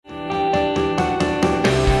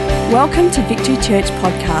Welcome to Victory Church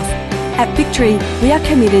Podcast. At Victory, we are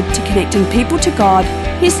committed to connecting people to God,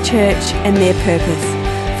 His church and their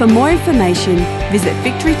purpose. For more information, visit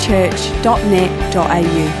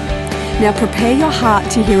victorychurch.net.au. Now prepare your heart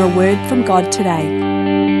to hear a word from God today.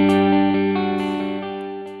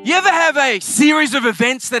 You ever have a series of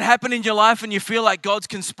events that happen in your life and you feel like God's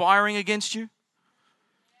conspiring against you?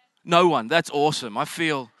 No one. That's awesome. I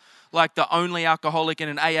feel like the only alcoholic in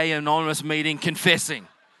an AA Anonymous meeting confessing.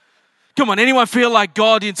 Come on, anyone feel like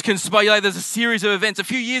God is conspiring? Like there's a series of events. A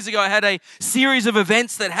few years ago, I had a series of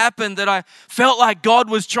events that happened that I felt like God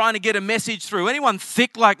was trying to get a message through. Anyone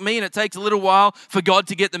thick like me and it takes a little while for God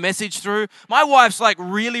to get the message through? My wife's like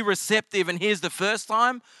really receptive and here's the first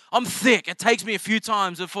time. I'm thick. It takes me a few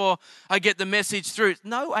times before I get the message through.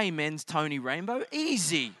 No amens, Tony Rainbow.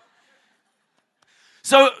 Easy.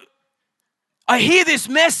 So I hear this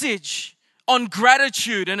message on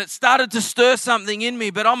gratitude and it started to stir something in me,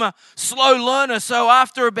 but I'm a slow learner. So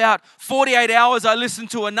after about 48 hours, I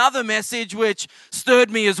listened to another message which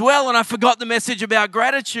stirred me as well, and I forgot the message about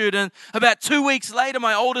gratitude. And about 2 weeks later,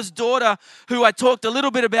 my oldest daughter, who I talked a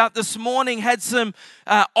little bit about this morning, had some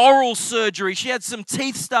oral surgery. She had some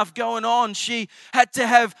teeth stuff going on. She had to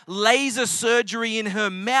have laser surgery in her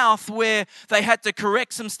mouth where they had to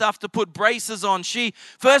correct some stuff to put braces on. She,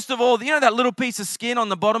 first of all, you know that little piece of skin on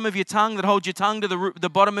the bottom of your tongue that holds your tongue to the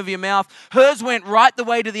bottom of your mouth? Hers went right the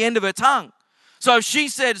way to the end of her tongue. So if she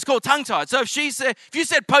said, it's called tongue-tied. So if you said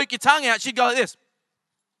poke your tongue out, she'd go like this.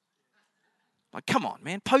 Like, come on,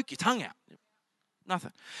 man, poke your tongue out.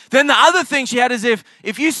 Nothing. Then the other thing she had is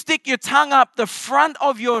if you stick your tongue up the front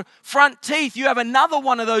of your front teeth, you have another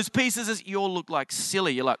one of those pieces. You all look like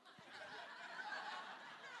silly. You're like,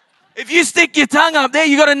 if you stick your tongue up there,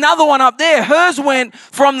 you got another one up there. Hers went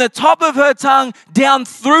from the top of her tongue down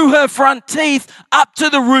through her front teeth up to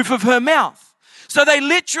the roof of her mouth. So they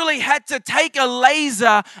literally had to take a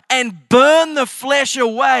laser and burn the flesh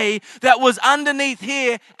away that was underneath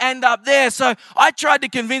here and up there. So I tried to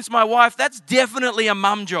convince my wife that's definitely a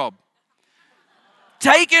mum job.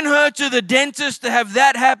 Taking her to the dentist to have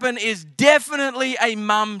that happen is definitely a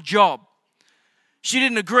mum job. She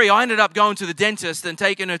didn't agree. I ended up going to the dentist and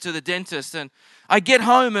taking her to the dentist. And I get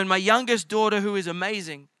home and my youngest daughter, who is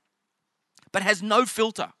amazing, but has no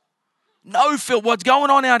filter. No filter. What's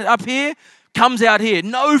going on up here comes out here.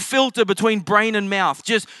 No filter between brain and mouth.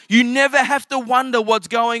 Just, you never have to wonder what's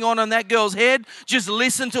going on in that girl's head. Just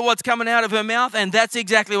listen to what's coming out of her mouth, and that's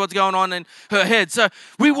exactly what's going on in her head. So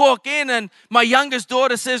we walk in, and my youngest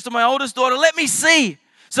daughter says to my oldest daughter, "Let me see."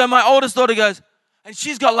 So my oldest daughter goes, and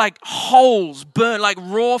she's got like holes, burnt, like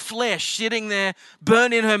raw flesh sitting there,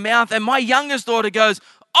 burnt in her mouth. And my youngest daughter goes,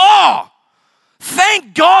 "Oh,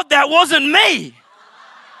 thank God that wasn't me."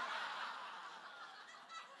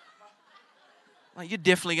 Like, you're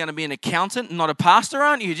definitely going to be an accountant and not a pastor,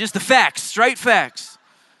 aren't you? Just the facts, straight facts.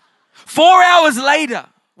 4 hours later,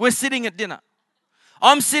 we're sitting at dinner.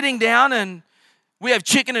 I'm sitting down and we have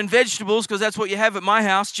chicken and vegetables because that's what you have at my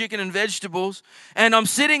house, chicken and vegetables. And I'm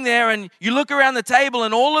sitting there and you look around the table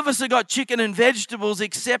and all of us have got chicken and vegetables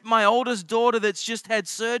except my oldest daughter that's just had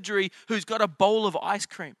surgery who's got a bowl of ice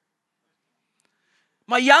cream.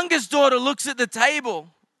 My youngest daughter looks at the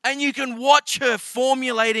table and you can watch her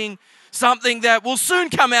formulating something that will soon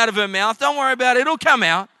come out of her mouth. Don't worry about it. It'll come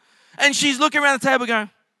out. And she's looking around the table going.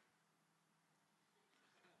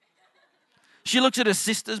 She looks at her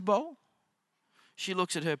sister's bowl. She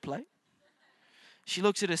looks at her plate. She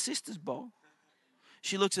looks at her sister's bowl.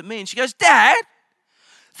 She looks at me and she goes, "Dad,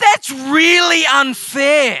 that's really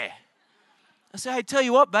unfair." I say, "Hey, tell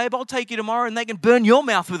you what, babe, I'll take you tomorrow and they can burn your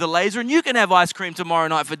mouth with a laser and you can have ice cream tomorrow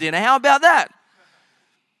night for dinner. How about that?"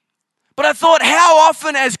 But I thought, how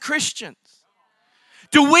often as Christians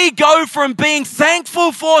do we go from being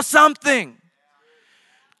thankful for something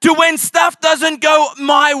to when stuff doesn't go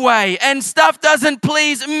my way and stuff doesn't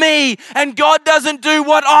please me and God doesn't do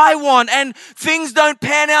what I want and things don't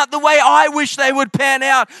pan out the way I wish they would pan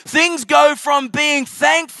out. Things go from being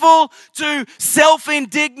thankful to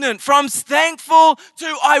self-indignant, from thankful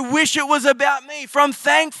to I wish it was about me, from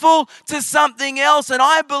thankful to something else. And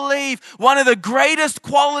I believe one of the greatest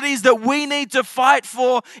qualities that we need to fight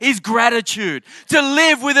for is gratitude. To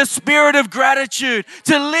live with a spirit of gratitude,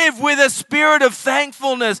 to live with a spirit of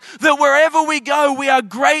thankfulness, that wherever we go, we are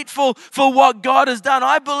grateful for what God has done.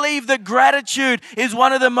 I believe that gratitude is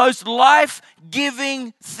one of the most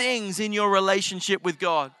life-giving things in your relationship with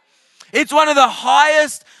God. It's one of the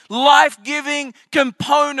highest life-giving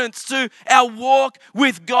components to our walk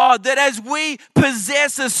with God, that as we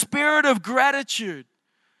possess a spirit of gratitude,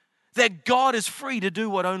 that God is free to do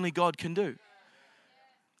what only God can do.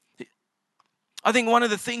 I think one of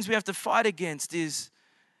the things we have to fight against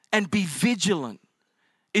and be vigilant,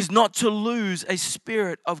 is not to lose a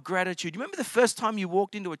spirit of gratitude. You remember the first time you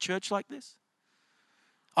walked into a church like this?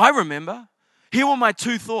 I remember. Here were my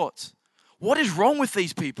two thoughts. What is wrong with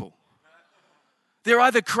these people? They're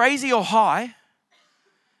either crazy or high.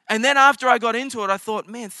 And then after I got into it, I thought,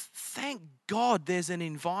 man, thank God there's an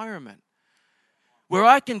environment where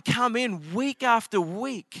I can come in week after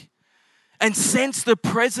week and sense the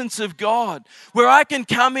presence of God, where I can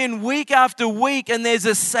come in week after week and there's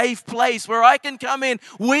a safe place, where I can come in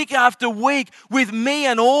week after week with me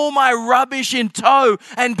and all my rubbish in tow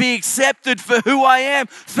and be accepted for who I am.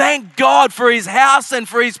 Thank God for His house and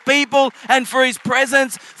for His people and for His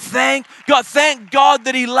presence. Thank God. Thank God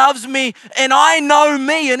that He loves me and I know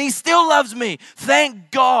me and He still loves me. Thank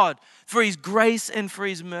God for His grace and for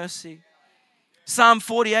His mercy. Psalm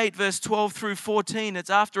 48, verse 12 through 14, it's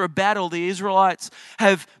after a battle. The Israelites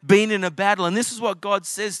have been in a battle. And this is what God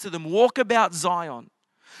says to them. Walk about Zion.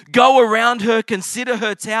 Go around her, consider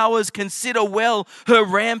her towers, consider well her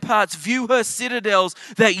ramparts, view her citadels,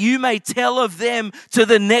 that you may tell of them to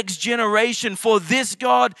the next generation. For this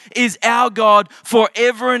God is our God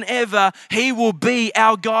forever and ever. He will be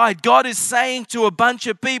our guide. God is saying to a bunch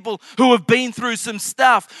of people who have been through some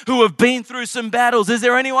stuff, who have been through some battles. Is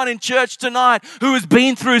there anyone in church tonight who has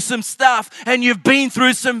been through some stuff and you've been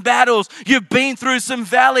through some battles? You've been through some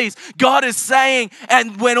valleys. God is saying,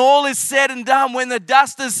 and when all is said and done, when the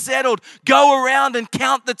dust is settled, go around and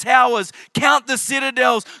count the towers, count the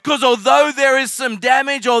citadels, because although there is some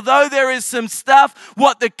damage, although there is some stuff,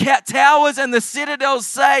 what the towers and the citadels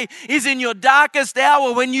say is in your darkest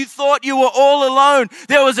hour when you thought you were all alone,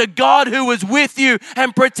 there was a God who was with you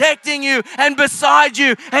and protecting you and beside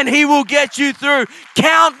you, and He will get you through.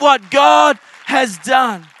 Count what God has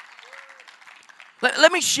done.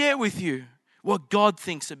 Let me share with you what God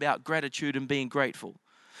thinks about gratitude and being grateful.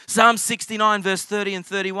 Psalm 69, verse 30 and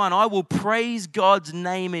 31, I will praise God's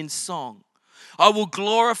name in song. I will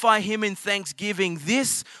glorify Him in thanksgiving.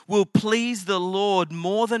 This will please the Lord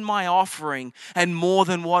more than my offering and more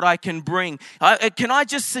than what I can bring. Can I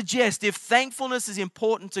just suggest, if thankfulness is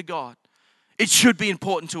important to God, it should be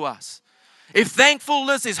important to us. If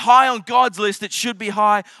thankfulness is high on God's list, it should be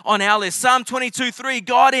high on our list. Psalm 22:3,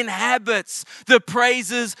 God inhabits the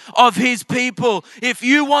praises of His people. If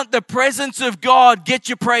you want the presence of God, get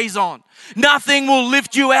your praise on. Nothing will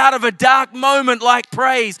lift you out of a dark moment like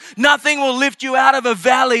praise. Nothing will lift you out of a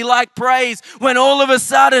valley like praise. When all of a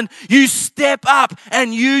sudden you step up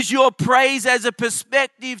and use your praise as a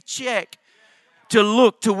perspective check to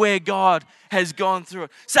look to where God has gone through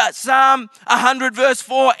it. So Psalm 100 verse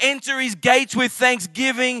 4, enter His gates with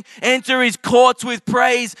thanksgiving, enter His courts with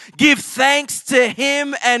praise. Give thanks to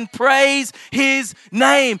Him and praise His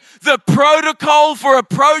name. The protocol for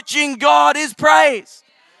approaching God is praise.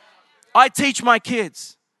 I teach my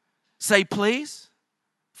kids, say please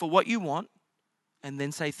for what you want and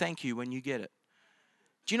then say thank you when you get it.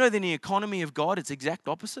 Do you know that in the economy of God, it's exact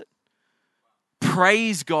opposite?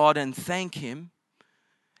 Praise God and thank Him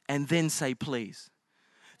and then say please.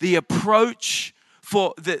 The approach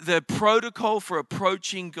for the protocol for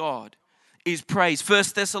approaching God is praise.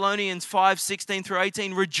 1 Thessalonians 5:16 through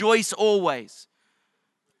 18, rejoice always.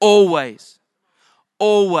 Always.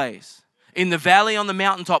 Always. In the valley, on the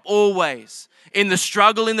mountaintop, always. In the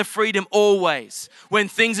struggle, in the freedom, always. When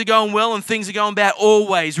things are going well and things are going bad,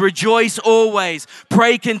 always. Rejoice always.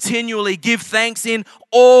 Pray continually. Give thanks in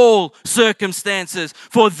all circumstances.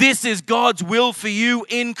 For this is God's will for you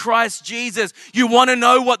in Christ Jesus. You want to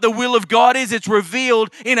know what the will of God is? It's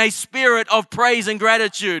revealed in a spirit of praise and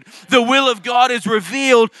gratitude. The will of God is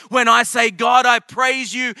revealed when I say, God, I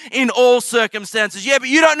praise you in all circumstances. Yeah, but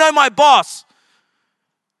you don't know my boss.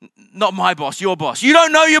 Not my boss, your boss. You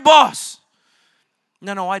don't know your boss.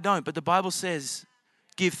 No, I don't. But the Bible says,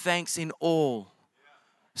 give thanks in all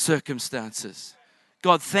circumstances.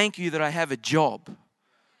 God, thank you that I have a job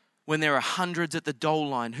when there are hundreds at the dole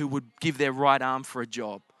line who would give their right arm for a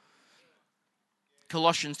job.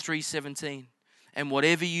 Colossians 3:17, and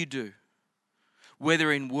whatever you do,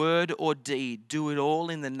 whether in word or deed, do it all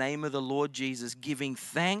in the name of the Lord Jesus, giving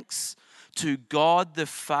thanks to God the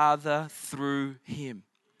Father through Him.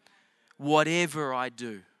 Whatever I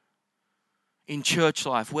do in church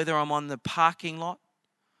life, whether I'm on the parking lot,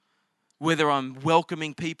 whether I'm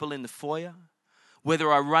welcoming people in the foyer,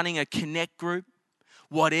 whether I'm running a connect group,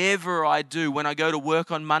 whatever I do, when I go to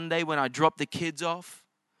work on Monday, when I drop the kids off,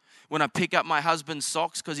 when I pick up my husband's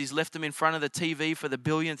socks because he's left them in front of the TV for the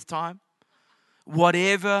billionth time,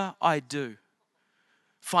 whatever I do,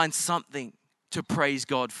 find something to praise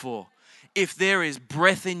God for. if there is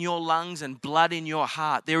breath in your lungs and blood in your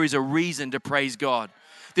heart, there is a reason to praise God.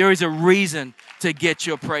 There is a reason to get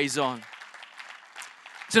your praise on.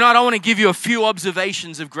 Tonight, I want to give you a few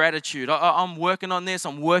observations of gratitude. I'm working on this.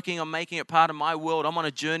 I'm working on making it part of my world. I'm on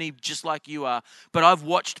a journey just like you are. But I've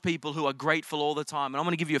watched people who are grateful all the time. And I'm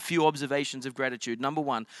going to give you a few observations of gratitude. Number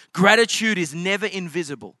one, gratitude is never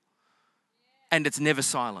invisible and it's never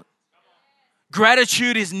silent.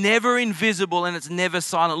 Gratitude is never invisible and it's never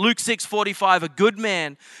silent. Luke 6:45, a good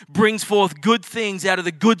man brings forth good things out of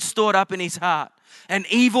the good stored up in his heart. An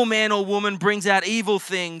evil man or woman brings out evil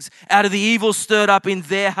things out of the evil stirred up in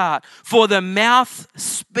their heart. For the mouth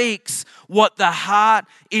speaks what the heart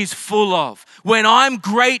is full of. When I'm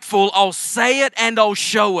grateful, I'll say it and I'll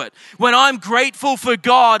show it. When I'm grateful for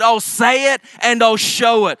God, I'll say it and I'll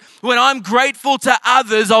show it. When I'm grateful to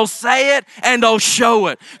others, I'll say it and I'll show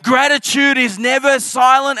it. Gratitude is never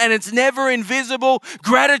silent and it's never invisible.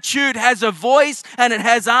 Gratitude has a voice and it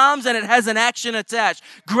has arms and it has an action attached.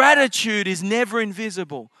 Gratitude is never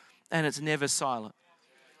invisible and it's never silent.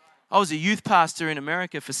 I was a youth pastor in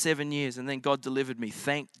America for 7 years and then God delivered me.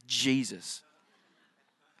 Thank Jesus.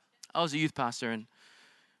 I was a youth pastor and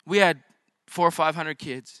we had 400 or 500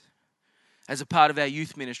 kids as a part of our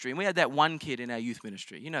youth ministry. And we had that one kid in our youth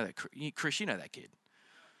ministry. You know that, Chris, you know that kid.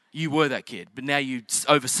 You were that kid, but now you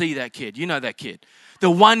oversee that kid. You know that kid. The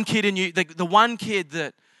one kid in you, the one kid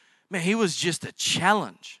that, man, he was just a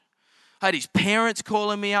challenge. I had his parents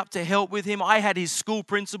calling me up to help with him. I had his school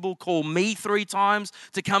principal call me 3 times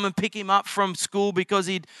to come and pick him up from school because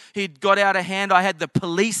he'd got out of hand. I had the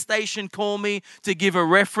police station call me to give a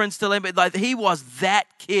reference to him. Like, he was that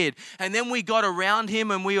kid. And then we got around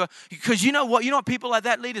him and we were, because you know what people like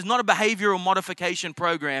that lead is not a behavioral modification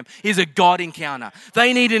program, is a God encounter.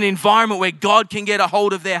 They need an environment where God can get a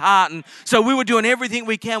hold of their heart. And so we were doing everything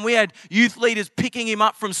we can. We had youth leaders picking him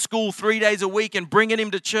up from school 3 days a week and bringing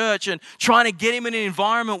him to church and trying to get him in an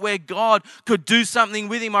environment where God could do something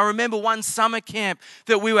with him. I remember one summer camp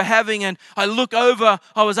that we were having and I look over,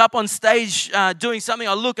 I was up on stage doing something,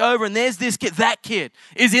 I look over and there's this kid, that kid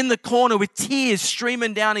is in the corner with tears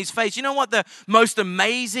streaming down his face. You know what the most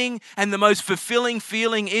amazing and the most fulfilling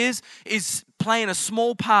feeling is playing a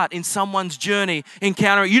small part in someone's journey,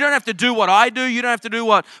 encountering. You don't have to do what I do. You don't have to do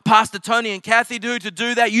what Pastor Tony and Kathy do to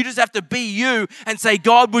do that. You just have to be you and say,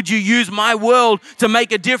 God, would you use my world to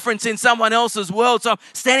make a difference in someone else's world? So I'm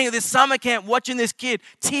standing at this summer camp watching this kid,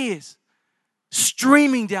 tears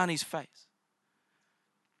streaming down his face.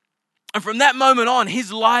 And from that moment on,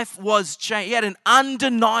 his life was changed. He had an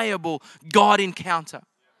undeniable God encounter.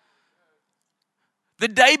 The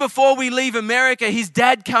day before we leave America, his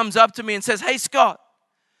dad comes up to me and says, hey, Scott,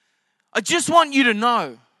 I just want you to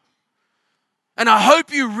know, and I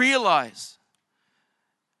hope you realize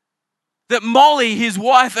that Molly, his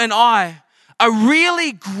wife, and I are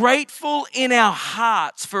really grateful in our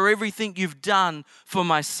hearts for everything you've done for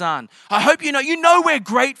my son. I hope you know we're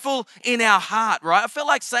grateful in our heart, right? I felt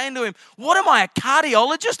like saying to him, what am I, a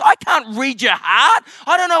cardiologist? I can't read your heart.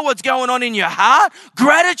 I don't know what's going on in your heart.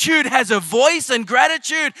 Gratitude has a voice and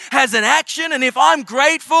gratitude has an action. And if I'm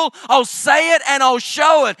grateful, I'll say it and I'll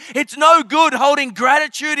show it. It's no good holding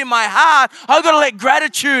gratitude in my heart. I've got to let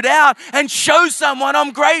gratitude out and show someone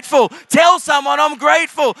I'm grateful. Tell someone I'm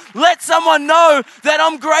grateful. Let someone know that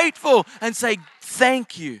I'm grateful and say,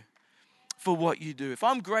 thank you for what you do. If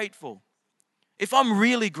I'm grateful, if I'm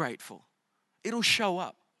really grateful, it'll show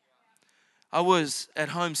up. I was at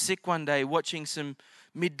home sick one day watching some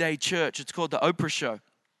midday church. It's called the Oprah Show.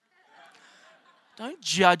 Don't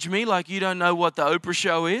judge me like you don't know what the Oprah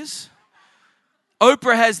Show is.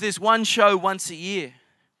 Oprah has this one show once a year.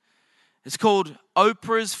 It's called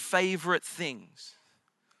Oprah's Favorite Things.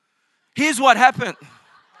 Here's what happened.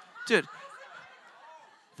 Dude,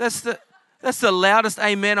 that's the loudest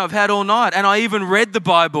amen I've had all night. And I even read the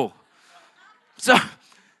Bible. So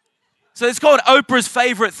it's called Oprah's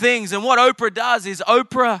Favorite Things. And what Oprah does is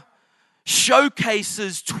Oprah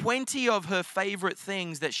showcases 20 of her favorite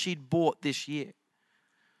things that she'd bought this year.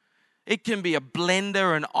 It can be a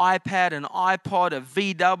blender, an iPad, an iPod, a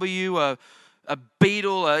VW, a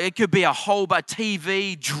Beetle. It could be a whole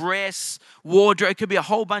TV, dress, wardrobe. It could be a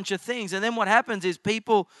whole bunch of things. And then what happens is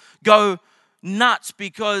people go nuts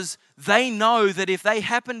because they know that if they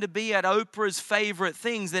happen to be at Oprah's favorite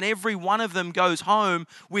things, then every one of them goes home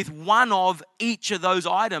with one of each of those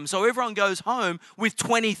items. So everyone goes home with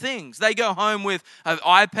 20 things. They go home with an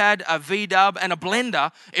iPad, a VW, and a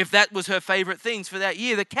blender, if that was her favorite things for that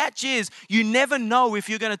year. The catch is, you never know if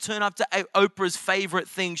you're going to turn up to Oprah's favorite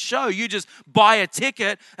things show. You just buy a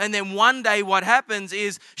ticket, and then one day what happens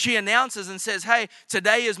is she announces and says, hey,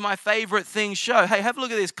 today is my favorite things show. Hey, have a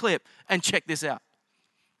look at this clip and check this out.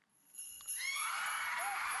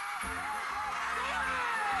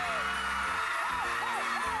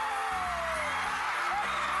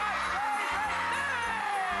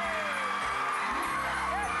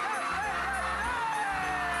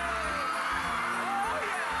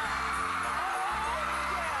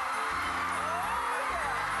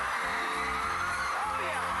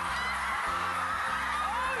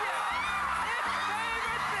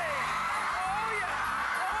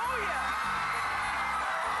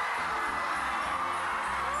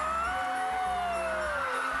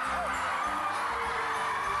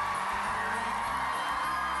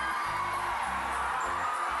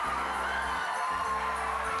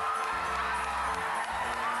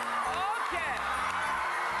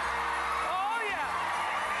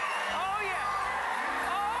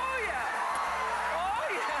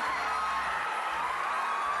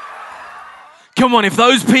 Come on, if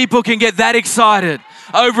those people can get that excited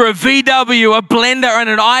over a VW, a blender, and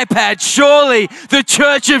an iPad, surely the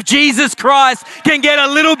Church of Jesus Christ can get a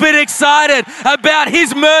little bit excited about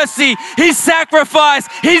His mercy, His sacrifice,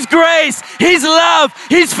 His grace, His love,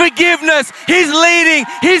 His forgiveness, His leading,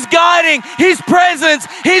 His guiding, His presence,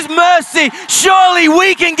 His mercy. Surely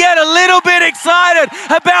we can get a little bit excited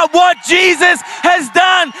about what Jesus has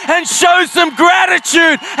done and show some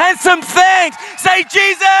gratitude and some thanks. Say,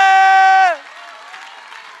 Jesus!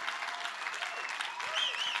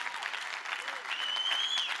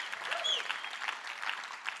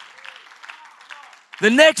 The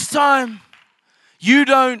next time you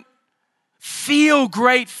don't feel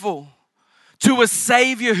grateful to a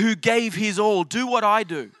Savior who gave His all, do what I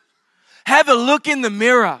do. Have a look in the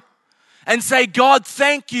mirror and say, God,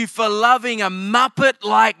 thank you for loving a muppet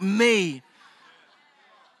like me.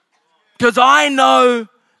 Because I know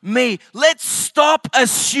me. Let's stop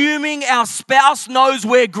assuming our spouse knows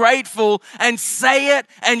we're grateful and say it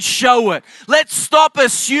and show it. Let's stop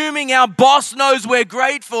assuming our boss knows we're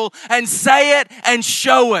grateful and say it and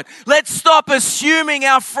show it. Let's stop assuming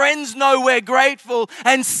our friends know we're grateful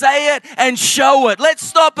and say it and show it. Let's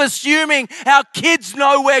stop assuming our kids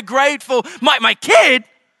know we're grateful. My kid,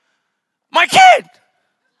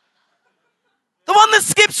 the one that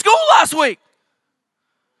skipped school last week.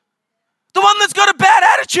 The one that's got a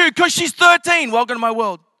bad attitude because she's 13. Welcome to my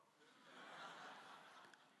world.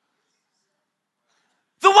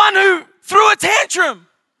 The one who threw a tantrum.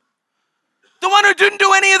 The one who didn't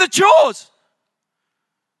do any of the chores.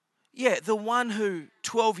 Yeah, the one who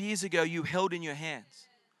 12 years ago you held in your hands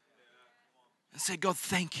and said, God,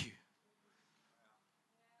 thank you.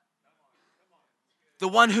 The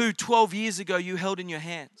one who 12 years ago you held in your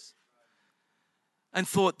hands and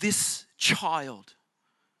thought, this child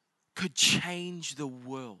could change the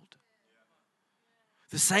world.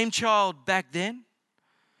 The same child back then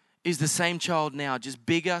is the same child now, just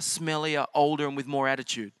bigger, smellier, older, and with more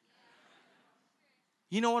attitude.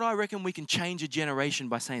 You know what? I reckon we can change a generation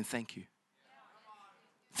by saying thank you.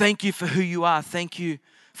 Thank you for who you are. Thank you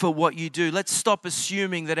for what you do. Let's stop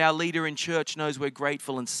assuming that our leader in church knows we're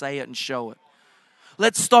grateful and say it and show it.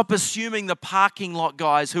 Let's stop assuming the parking lot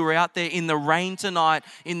guys who are out there in the rain tonight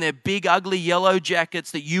in their big, ugly yellow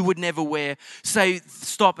jackets that you would never wear,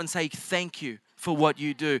 stop and say thank you for what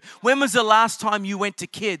you do. When was the last time you went to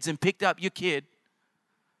kids and picked up your kid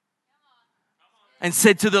and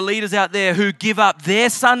said to the leaders out there who give up their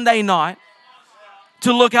Sunday night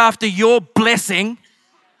to look after your blessing,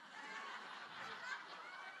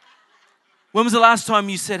 when was the last time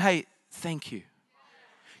you said, hey, thank you?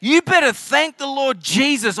 You better thank the Lord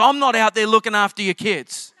Jesus I'm not out there looking after your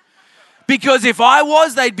kids. Because if I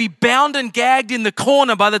was, they'd be bound and gagged in the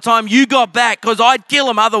corner by the time you got back because I'd kill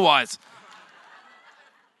them otherwise.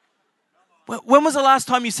 When was the last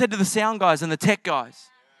time you said to the sound guys and the tech guys,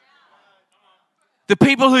 the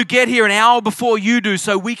people who get here an hour before you do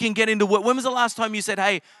so we can get into work, when was the last time you said,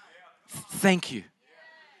 hey, thank you.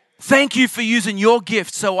 Thank you for using your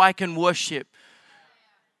gift so I can worship.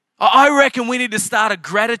 I reckon we need to start a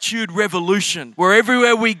gratitude revolution where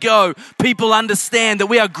everywhere we go, people understand that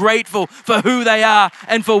we are grateful for who they are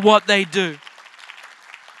and for what they do.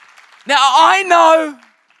 Now, I know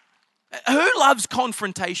who loves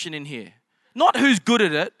confrontation in here. Not who's good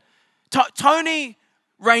at it. Tony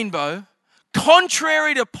Rainbow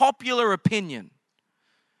contrary to popular opinion,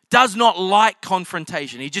 does not like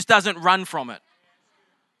confrontation. He just doesn't run from it.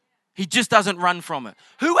 He just doesn't run from it.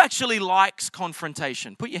 Who actually likes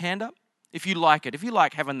confrontation? Put your hand up if you like it. If you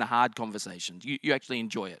like having the hard conversations, you actually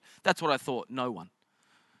enjoy it. That's what I thought. No one.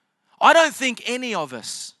 I don't think any of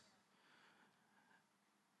us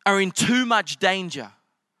are in too much danger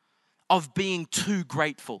of being too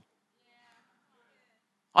grateful.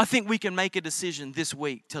 I think we can make a decision this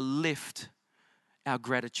week to lift our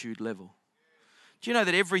gratitude level. Do you know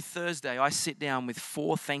that every Thursday I sit down with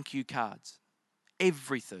 4 thank you cards?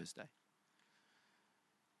 Every Thursday.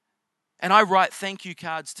 And I write thank you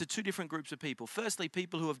cards to 2 different groups of people. Firstly,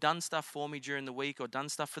 people who have done stuff for me during the week, or done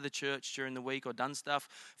stuff for the church during the week, or done stuff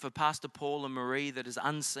for Pastor Paul and Marie that is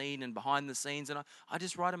unseen and behind the scenes. And I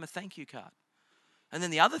just write them a thank you card. And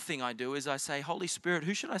then the other thing I do is I say, Holy Spirit,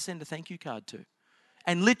 who should I send a thank you card to?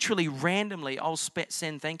 And literally randomly, I'll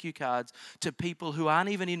send thank you cards to people who aren't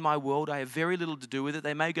even in my world. I have very little to do with it.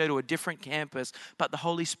 They may go to a different campus, but the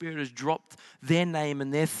Holy Spirit has dropped their name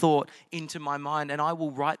and their thought into my mind, and I will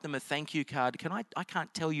write them a thank you card. I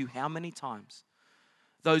can't tell you how many times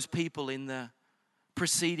those people in the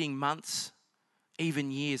preceding months, even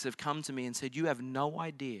years, have come to me and said, you have no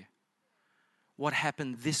idea what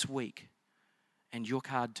happened this week, and your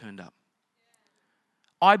card turned up.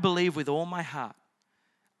 I believe with all my heart,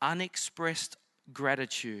 unexpressed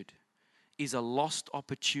gratitude is a lost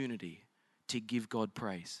opportunity to give God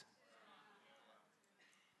praise.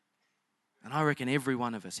 And I reckon every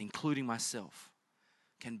one of us, including myself,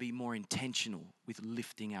 can be more intentional with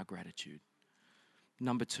lifting our gratitude.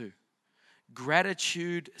 Number 2,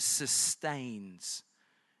 gratitude sustains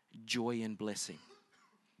joy and blessing.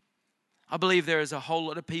 I believe there is a whole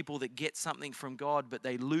lot of people that get something from God, but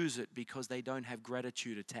they lose it because they don't have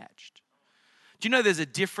gratitude attached. Do you know there's a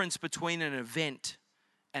difference between an event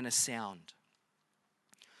and a sound?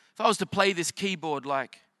 If I was to play this keyboard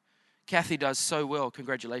like Kathy does so well,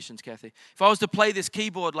 congratulations, Kathy. If I was to play this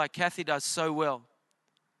keyboard like Kathy does so well,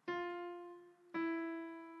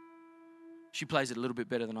 she plays it a little bit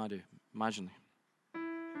better than I do, marginally.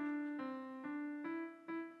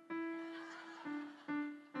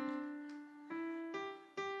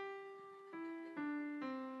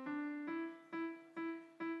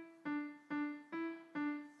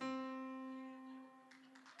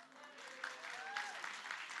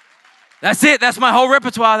 That's it. That's my whole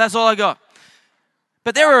repertoire. That's all I got.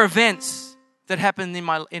 But there are events that happen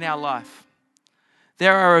in our life.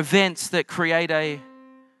 There are events that create a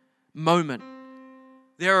moment.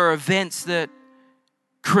 There are events that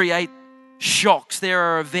create shocks. There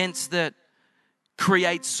are events that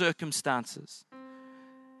create circumstances.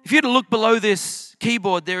 If you were to look below this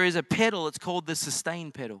keyboard, there is a pedal. It's called the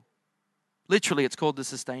sustain pedal. Literally, it's called the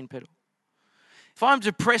sustain pedal. If I'm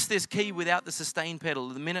to press this key without the sustain pedal,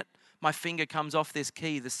 the minute my finger comes off this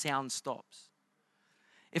key, the sound stops.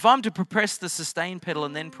 If I'm to press the sustain pedal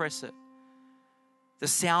and then press it, the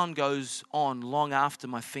sound goes on long after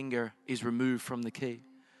my finger is removed from the key.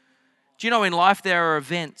 Do you know in life there are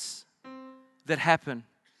events that happen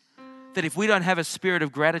that if we don't have a spirit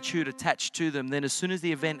of gratitude attached to them, then as soon as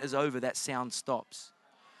the event is over, that sound stops.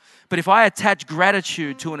 But if I attach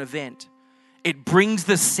gratitude to an event, it brings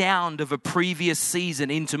the sound of a previous season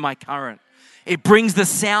into my current. It brings the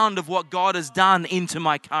sound of what God has done into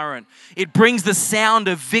my current. It brings the sound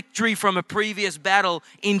of victory from a previous battle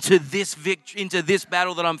into this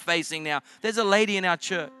battle that I'm facing now. There's a lady in our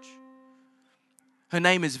church. Her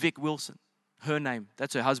name is Vic Wilson. Her name,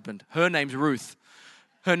 that's her husband. Her name's Ruth.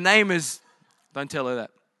 Her name is, don't tell her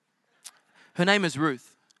that. Her name is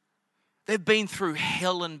Ruth. They've been through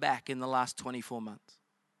hell and back in the last 24 months.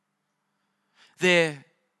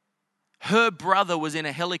 Her brother was in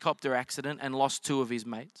a helicopter accident and lost 2 of his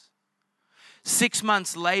mates. 6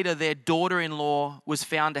 months later, their daughter-in-law was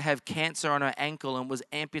found to have cancer on her ankle and was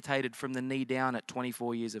amputated from the knee down at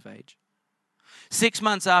 24 years of age. 6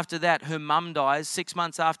 months after that, her mum dies. 6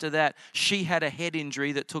 months after that, she had a head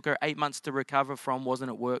injury that took her 8 months to recover from, wasn't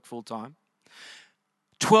at work full time.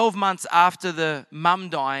 12 months after the mum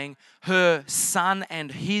dying, her son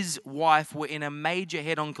and his wife were in a major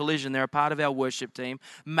head-on collision. They're a part of our worship team.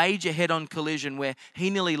 Major head-on collision where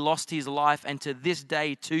he nearly lost his life, and to this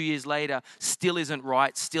day, 2 years later, still isn't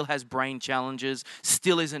right, still has brain challenges,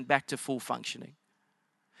 still isn't back to full functioning.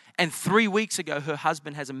 And 3 weeks ago, her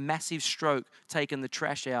husband has a massive stroke, taking the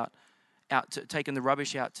trash taking the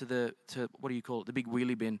rubbish out to what do you call it, the big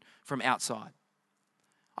wheelie bin from outside.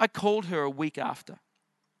 I called her a week after.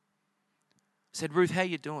 I said, Ruth, how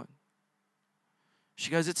you doing? She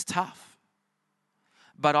goes, it's tough.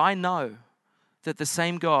 But I know that the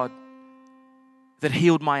same God that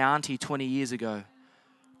healed my auntie 20 years ago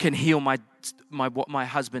can heal my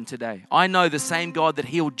husband today. I know the same God that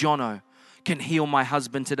healed Jono can heal my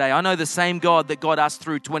husband today. I know the same God that got us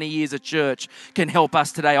through 20 years of church can help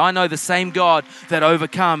us today. I know the same God that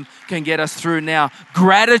overcome can get us through now.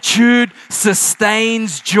 Gratitude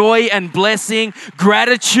sustains joy and blessing.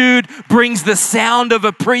 Gratitude brings the sound of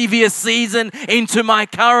a previous season into my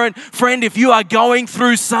current. Friend, if you are going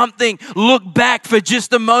through something, look back for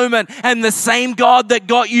just a moment, and the same God that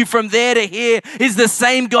got you from there to here is the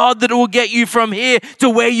same God that will get you from here to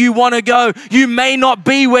where you want to go. You may not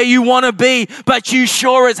be where you want to be, but you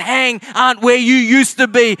sure as hang aren't where you used to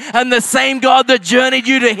be. And the same God that journeyed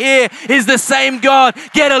you to here is the same God.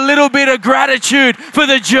 Get a little bit of gratitude for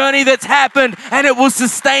the journey that's happened, and it will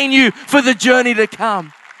sustain you for the journey to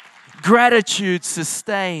come. Gratitude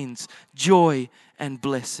sustains joy and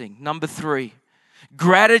blessing. Number 3,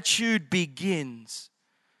 gratitude begins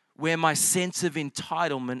where my sense of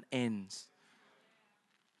entitlement ends.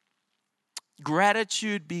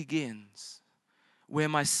 Gratitude begins where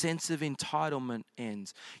my sense of entitlement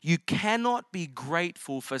ends. You cannot be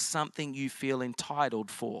grateful for something you feel entitled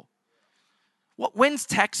for. When's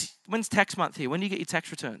tax month here? When do you get your tax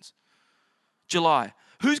returns? July.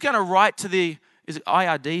 Who's going to write to is it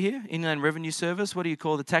IRD here? Inland Revenue Service? What do you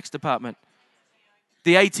call the tax department?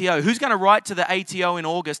 The ATO. Who's going to write to the ATO in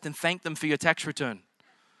August and thank them for your tax return?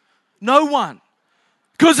 No one.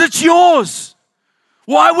 Because it's yours.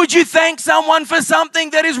 Why would you thank someone for something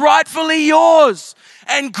that is rightfully yours?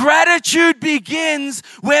 And gratitude begins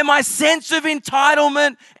where my sense of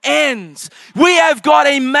entitlement ends. We have got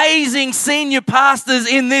amazing senior pastors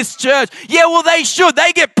in this church. Yeah, well, they should.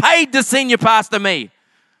 They get paid to senior pastor me.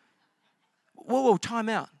 Whoa, time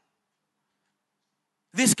out.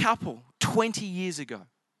 This couple, 20 years ago,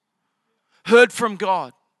 heard from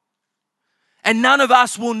God. And none of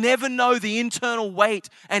us will never know the internal weight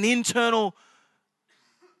and internal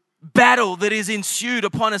battle that is ensued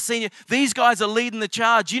upon a senior. These guys are leading the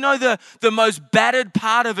charge. You know, the most battered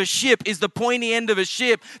part of a ship is the pointy end of a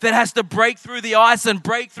ship that has to break through the ice and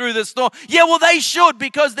break through the storm. Yeah, well, they should,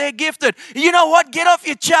 because they're gifted. You know what? Get off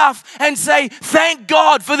your chuff and say, thank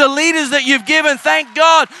God for the leaders that you've given. Thank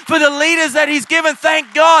God for the leaders that He's given.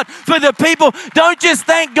 Thank God for the people. Don't just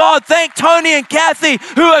thank God. Thank Tony and Kathy,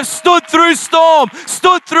 who have stood through storm,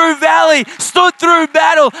 stood through valley, stood through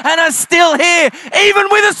battle, and are still here, even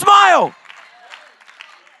with a smile.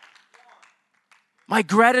 My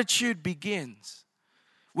gratitude begins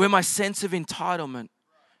where my sense of entitlement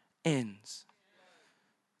ends.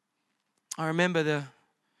 I remember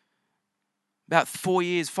about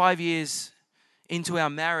 5 years into our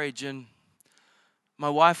marriage, and my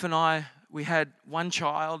wife and I, we had one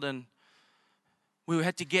child, and we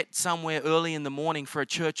had to get somewhere early in the morning for a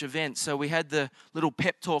church event. So we had the little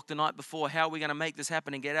pep talk the night before. How are we going to make this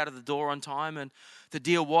happen and get out of the door on time? And the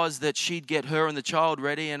deal was that she'd get her and the child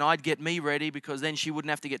ready, and I'd get me ready, because then she wouldn't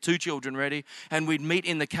have to get 2 children ready. And we'd meet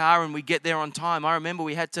in the car and we'd get there on time. I remember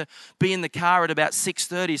we had to be in the car at about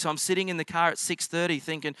 6:30. So I'm sitting in the car at 6:30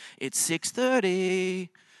 thinking, it's 6:30.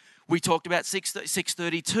 We talked about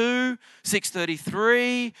 6:32,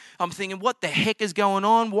 6:33. I'm thinking, what the heck is going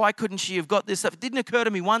on? Why couldn't she have got this stuff? It didn't occur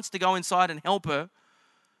to me once to go inside and help her.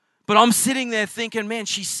 But I'm sitting there thinking, man,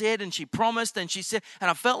 she said and she promised and she said, and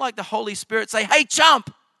I felt like the Holy Spirit say, hey,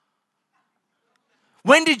 chump,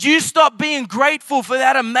 when did you stop being grateful for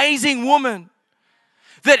that amazing woman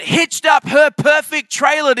that hitched up her perfect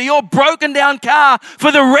trailer to your broken down car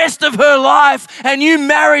for the rest of her life, and you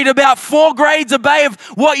married about 4 grades above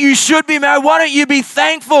what you should be married? Why don't you be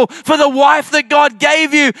thankful for the wife that God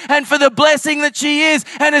gave you and for the blessing that she is?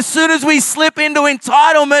 And as soon as we slip into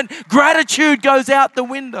entitlement, gratitude goes out the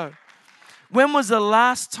window. When was the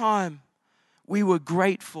last time we were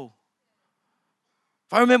grateful?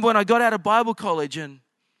 I remember when I got out of Bible college and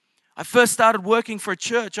I first started working for a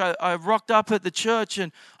church. I rocked up at the church,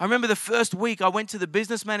 and I remember the first week I went to the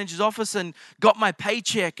business manager's office and got my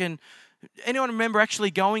paycheck. And anyone remember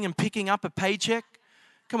actually going and picking up a paycheck?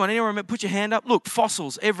 Come on, anyone remember? Put your hand up. Look,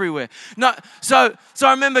 fossils everywhere. No, so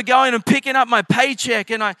I remember going and picking up my paycheck,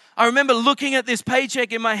 and I remember looking at this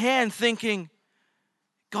paycheck in my hand thinking,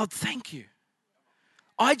 God, thank you.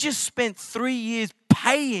 I just spent 3 years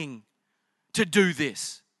paying to do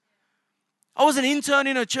this. I was an intern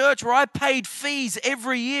in a church where I paid fees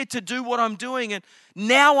every year to do what I'm doing, and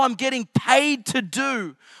now I'm getting paid to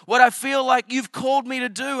do what I feel like you've called me to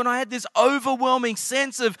do. And I had this overwhelming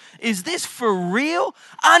sense of, is this for real?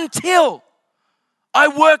 Until I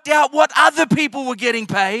worked out what other people were getting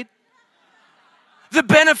paid, the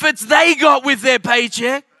benefits they got with their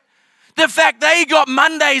paycheck, The fact they got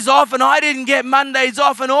Mondays off and I didn't get Mondays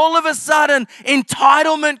off, and all of a sudden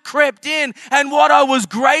entitlement crept in, and what I was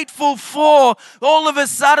grateful for, all of a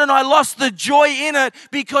sudden I lost the joy in it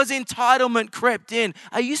because entitlement crept in.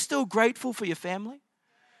 Are you still grateful for your family?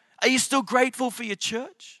 Are you still grateful for your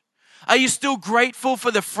church? Are you still grateful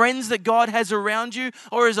for the friends that God has around you?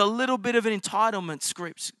 Or is a little bit of an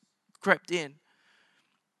entitlement crept in?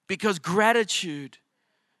 Because gratitude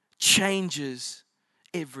changes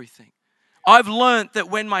everything. I've learned that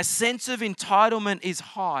when my sense of entitlement is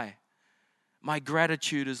high, my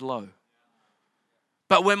gratitude is low.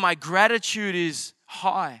 But when my gratitude is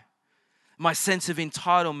high, my sense of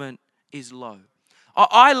entitlement is low.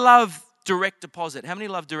 I love direct deposit. How many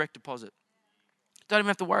love direct deposit? Don't even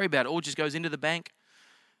have to worry about it. It all just goes into the bank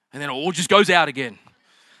and then it all just goes out again.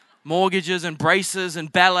 Mortgages and braces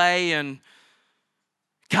and ballet and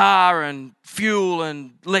car and fuel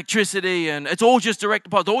and electricity, and it's all just direct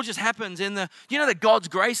deposit. It all just happens in that God's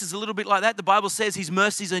grace is a little bit like that. The Bible says His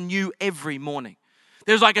mercies are new every morning.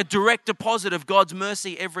 There's like a direct deposit of God's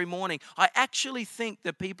mercy every morning. I actually think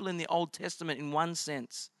that people in the Old Testament, in one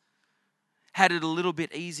sense, had it a little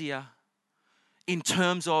bit easier in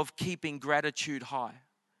terms of keeping gratitude high.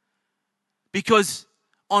 Because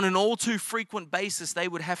on an all too frequent basis, they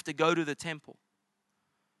would have to go to the temple.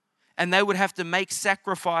 And they would have to make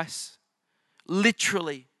sacrifice,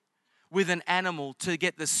 literally, with an animal to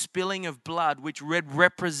get the spilling of blood, which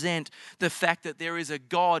represent the fact that there is a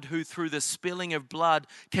God who through the spilling of blood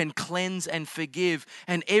can cleanse and forgive.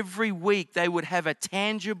 And every week they would have a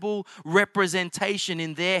tangible representation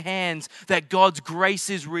in their hands that God's grace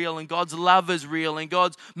is real and God's love is real and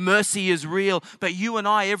God's mercy is real. But you and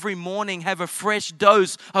I every morning have a fresh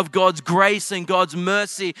dose of God's grace and God's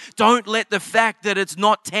mercy. Don't let the fact that it's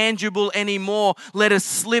not tangible anymore let us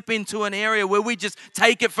slip into an area where we just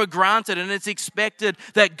take it for granted and it's expected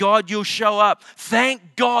that God, you'll show up.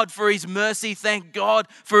 Thank God for His mercy. Thank God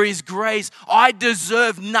for His grace. I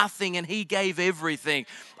deserve nothing and He gave everything.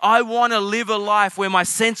 I want to live a life where my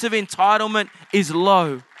sense of entitlement is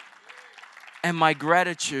low and my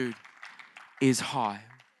gratitude is high.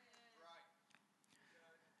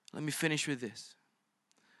 Let me finish with this.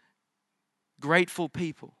 Grateful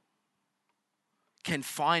people can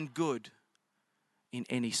find good in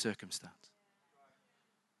any circumstance.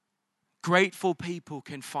 Grateful people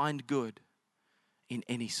can find good in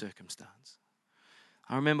any circumstance.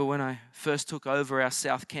 I remember when I first took over our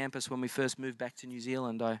South Campus, when we first moved back to New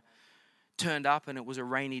Zealand, I turned up and it was a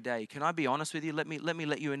rainy day. Can I be honest with you? Let me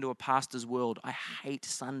let you into a pastor's world. I hate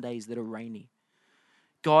Sundays that are rainy.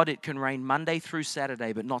 God, it can rain Monday through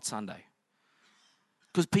Saturday, but not Sunday.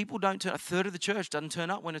 Because people don't turn, a third of the church doesn't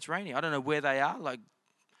turn up when it's raining. I don't know where they are. Like,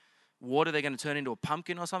 what are they going to turn into a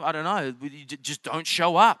pumpkin or something? I don't know. You just don't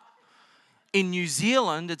show up. In New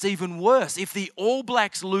Zealand, it's even worse. If the All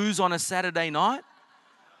Blacks lose on a Saturday night,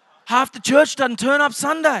 half the church doesn't turn up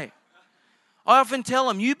Sunday. I often tell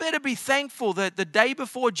them, you better be thankful that the day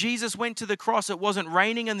before Jesus went to the cross, it wasn't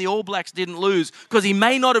raining and the All Blacks didn't lose, because He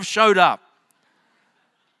may not have showed up.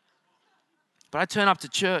 But I turn up to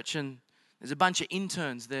church and there's a bunch of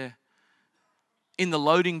interns there in the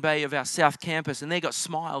loading bay of our South Campus, and they got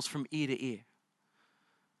smiles from ear to ear.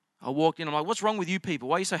 I walked in, I'm like, what's wrong with you people?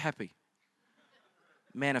 Why are you so happy?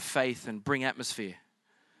 Man of faith and bring atmosphere.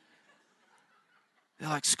 They're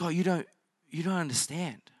like, Scott, you don't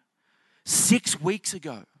understand. 6 weeks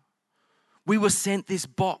ago, we were sent this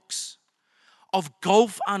box of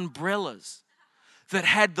golf umbrellas that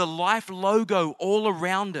had the Life logo all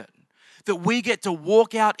around it, that we get to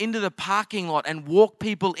walk out into the parking lot and walk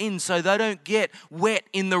people in so they don't get wet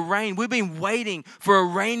in the rain. We've been waiting for a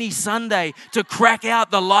rainy Sunday to crack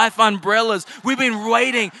out the Life umbrellas. We've been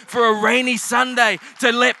waiting for a rainy Sunday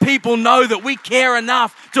to let people know that we care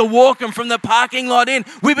enough to walk them from the parking lot in.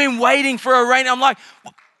 We've been waiting for a rain. I'm like,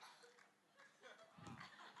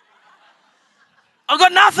 I've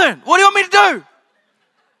got nothing. What do you want me to do?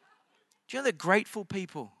 Do you know that grateful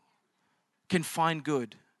people can find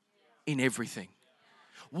good in everything?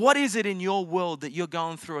 What is it in your world that you're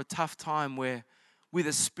going through a tough time where with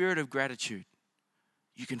a spirit of gratitude,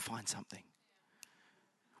 you can find something?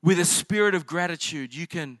 With a spirit of gratitude, you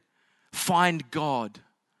can find God.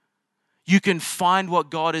 You can find what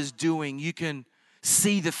God is doing. You can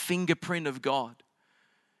see the fingerprint of God.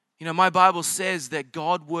 You know, my Bible says that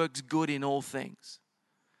God works good in all things.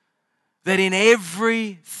 That in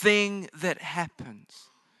everything that happens,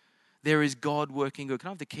 there is God working good. Can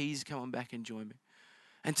I have the keys? Come on back and join me.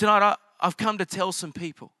 And tonight I've come to tell some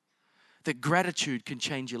people that gratitude can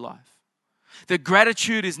change your life. That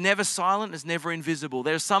gratitude is never silent, it's never invisible.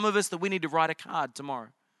 There are some of us that we need to write a card tomorrow.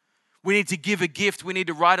 We need to give a gift. We need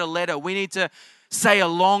to write a letter. We need to say a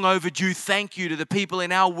long overdue thank you to the people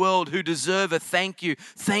in our world who deserve a thank you.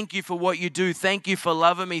 Thank you for what you do. Thank you for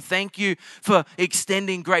loving me. Thank you for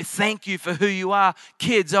extending grace. Thank you for who you are.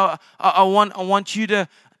 Kids, I want you to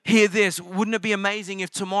hear this. Wouldn't it be amazing if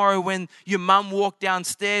tomorrow when your mum walked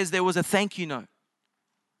downstairs, there was a thank you note?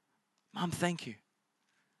 Mum, thank you.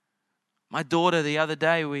 My daughter, the other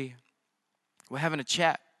day, we were having a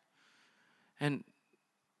chat, and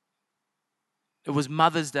it was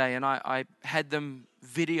Mother's Day, and I had them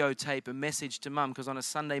videotape a message to Mum, because on a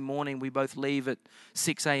Sunday morning we both leave at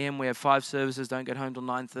 6 a.m. We have 5 services, don't get home till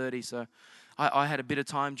 9:30. So I had a bit of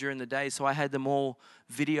time during the day, so I had them all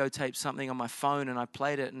videotape something on my phone, and I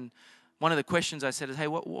played it. And one of the questions I said is, hey,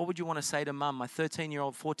 what would you want to say to Mum? My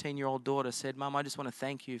 13-year-old, 14-year-old daughter said, Mum, I just want to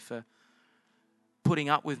thank you for putting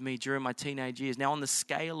up with me during my teenage years. Now, on the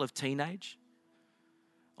scale of teenage,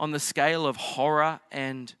 on the scale of horror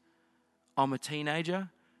and I'm a teenager,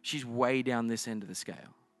 she's way down this end of the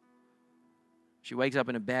scale. She wakes up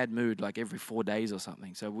in a bad mood like every 4 days or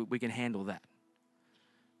something, so we can handle that.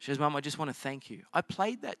 She says, Mum, I just want to thank you. I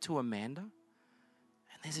played that to Amanda,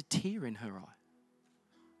 and there's a tear in her eye.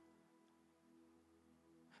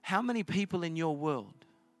 How many people in your world,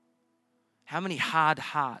 how many hard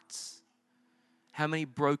hearts, how many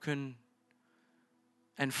broken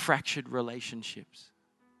and fractured relationships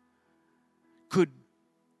could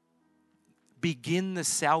begin the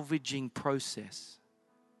salvaging process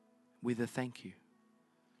with a thank you?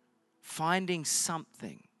 Finding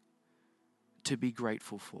something to be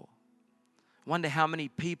grateful for. I wonder how many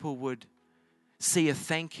people would see a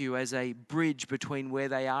thank you as a bridge between where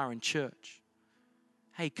they are and church.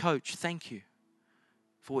 Hey, coach, thank you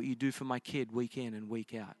for what you do for my kid week in and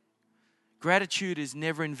week out. Gratitude is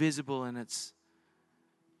never invisible, and it's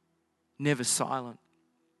never silent.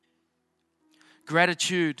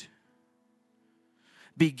 Gratitude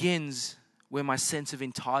begins where my sense of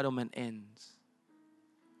entitlement ends.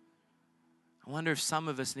 I wonder if some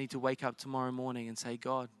of us need to wake up tomorrow morning and say,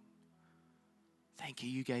 God, thank you,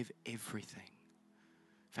 you gave everything.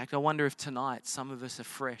 In fact, I wonder if tonight some of us are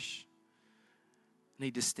fresh,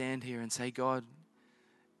 need to stand here and say, God,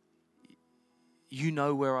 you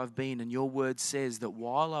know where I've been, and your word says that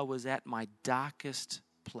while I was at my darkest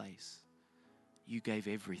place, you gave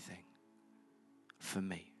everything for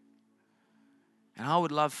me. And I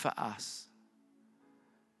would love for us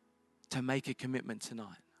to make a commitment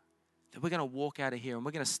tonight that we're going to walk out of here and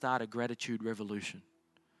we're going to start a gratitude revolution.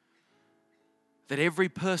 That every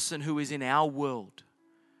person who is in our world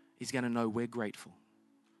is going to know we're grateful.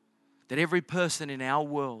 That every person in our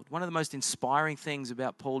world, one of the most inspiring things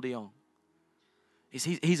about Paul de Jong is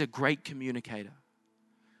he's a great communicator.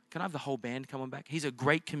 Can I have the whole band coming back? He's a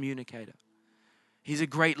great communicator. He's a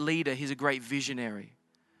great leader. He's a great visionary.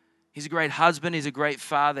 He's a great husband. He's a great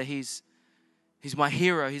father. He's my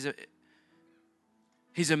hero. He's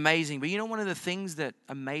amazing. But you know, one of the things that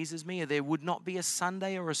amazes me, there would not be a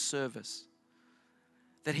Sunday or a service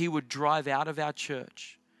that he would drive out of our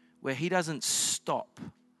church where he doesn't stop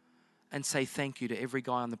and say thank you to every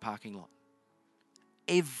guy on the parking lot.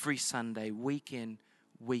 Every Sunday, week in,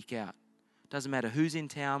 week out. Doesn't matter who's in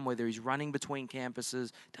town, whether he's running between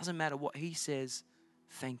campuses. Doesn't matter what he says,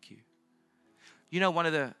 thank you. You know, one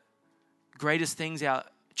of the greatest things our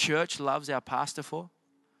church loves our pastor for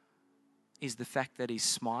is the fact that he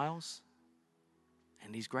smiles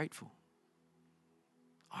and he's grateful.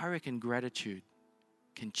 I reckon gratitude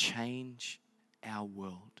can change our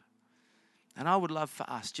world. And I would love for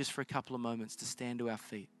us, just for a couple of moments, to stand to our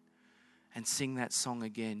feet and sing that song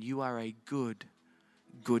again. You are a good,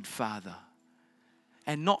 good Father.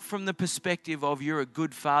 And not from the perspective of you're a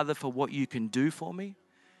good Father for what you can do for me.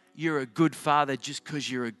 You're a good Father just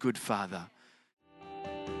because you're a good Father.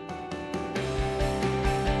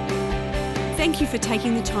 Thank you for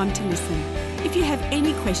taking the time to listen. If you have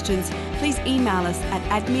any questions, please email us at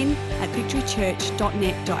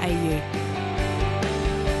admin@victorychurch.net.au.